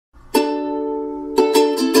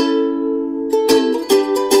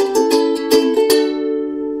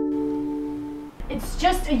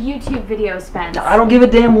a YouTube video, Spence. I don't give a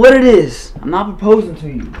damn what it is. I'm not proposing to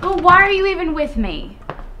you. Well, why are you even with me?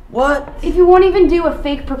 What? If you won't even do a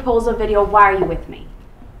fake proposal video, why are you with me?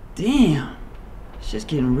 Damn. It's just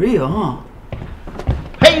getting real, huh?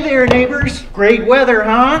 Hey there, neighbors. Great weather,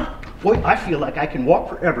 huh? Boy, I feel like I can walk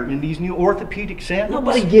forever in these new orthopedic sandals.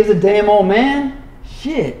 Nobody gives a damn, old man.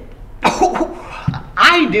 Shit. Oh,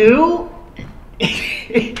 I do.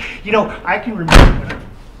 You know, I can remember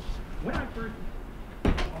when I first...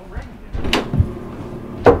 Already then.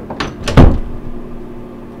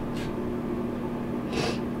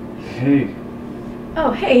 Hey.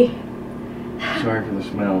 Oh, hey. Sorry for the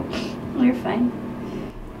smell. Oh, you're fine.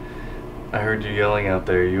 I heard you yelling out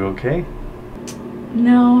there. Are you okay?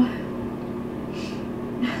 No.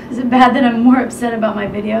 Is it bad that I'm more upset about my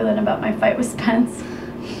video than about my fight with Spence?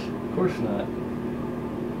 Of course not.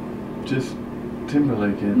 Just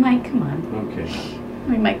Timberlake it. Mike, come on. Okay. I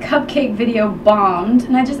mean, my cupcake video bombed,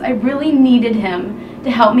 and I really needed him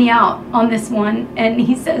to help me out on this one, and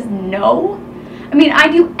he says no? I mean, I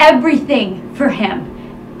do everything for him.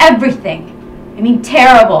 Everything. I mean,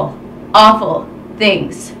 terrible, awful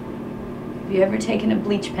things. Have you ever taken a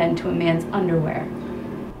bleach pen to a man's underwear?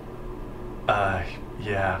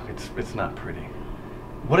 Yeah, it's not pretty.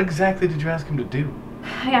 What exactly did you ask him to do?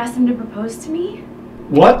 I asked him to propose to me.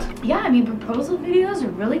 What? Yeah, I mean, proposal videos are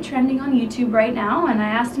really trending on YouTube right now, and I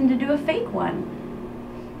asked him to do a fake one.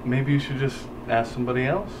 Maybe you should just ask somebody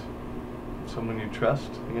else. Someone you trust,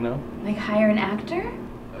 you know? Like hire an actor?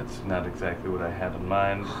 That's not exactly what I had in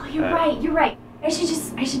mind. Oh, you're right. I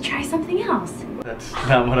should try something else. That's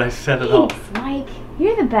not what I said at all. Thanks, Mike.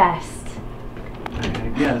 You're the best. I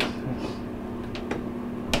guess.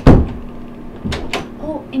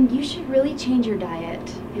 Oh, and you should really change your diet.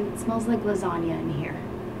 It smells like lasagna in here.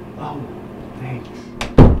 Oh, thanks.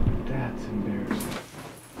 That's embarrassing.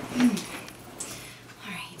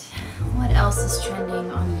 Alright, what else is trending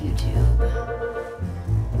on YouTube?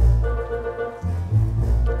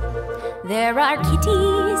 There are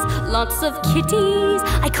kitties, lots of kitties.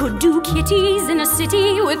 I could do kitties in a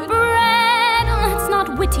city with bread. That's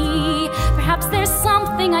not witty. Perhaps there's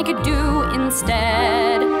something I could do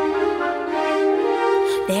instead.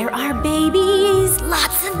 There are babies,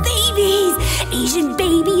 lots of babies, Asian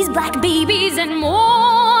babies, black babies, and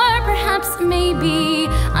more. Perhaps, maybe,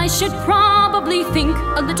 I should probably think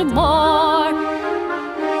a little more.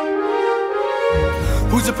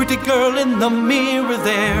 Who's a pretty girl in the mirror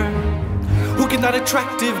there? Who can that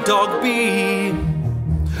attractive dog be?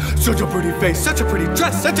 Such a pretty face, such a pretty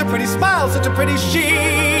dress, such a pretty smile, such a pretty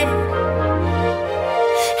she.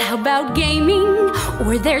 How about gaming?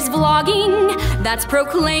 Or there's vlogging that's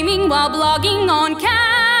proclaiming while blogging on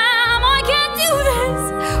cam. I can't do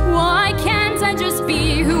this. Why can't I just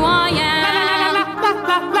be who I am?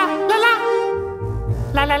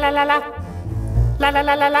 La la la la la. La la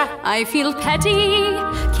la la la. I feel petty,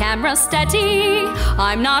 camera steady.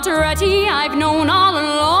 I'm not ready, I've known all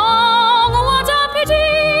along. What a pity,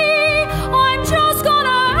 I'm just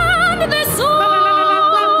gonna end this song.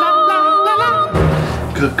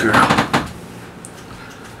 Good girl.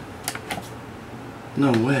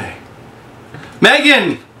 No way.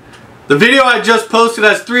 Megan! The video I just posted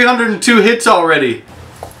has 302 hits already.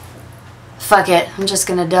 Fuck it, I'm just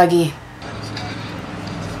gonna Dougie.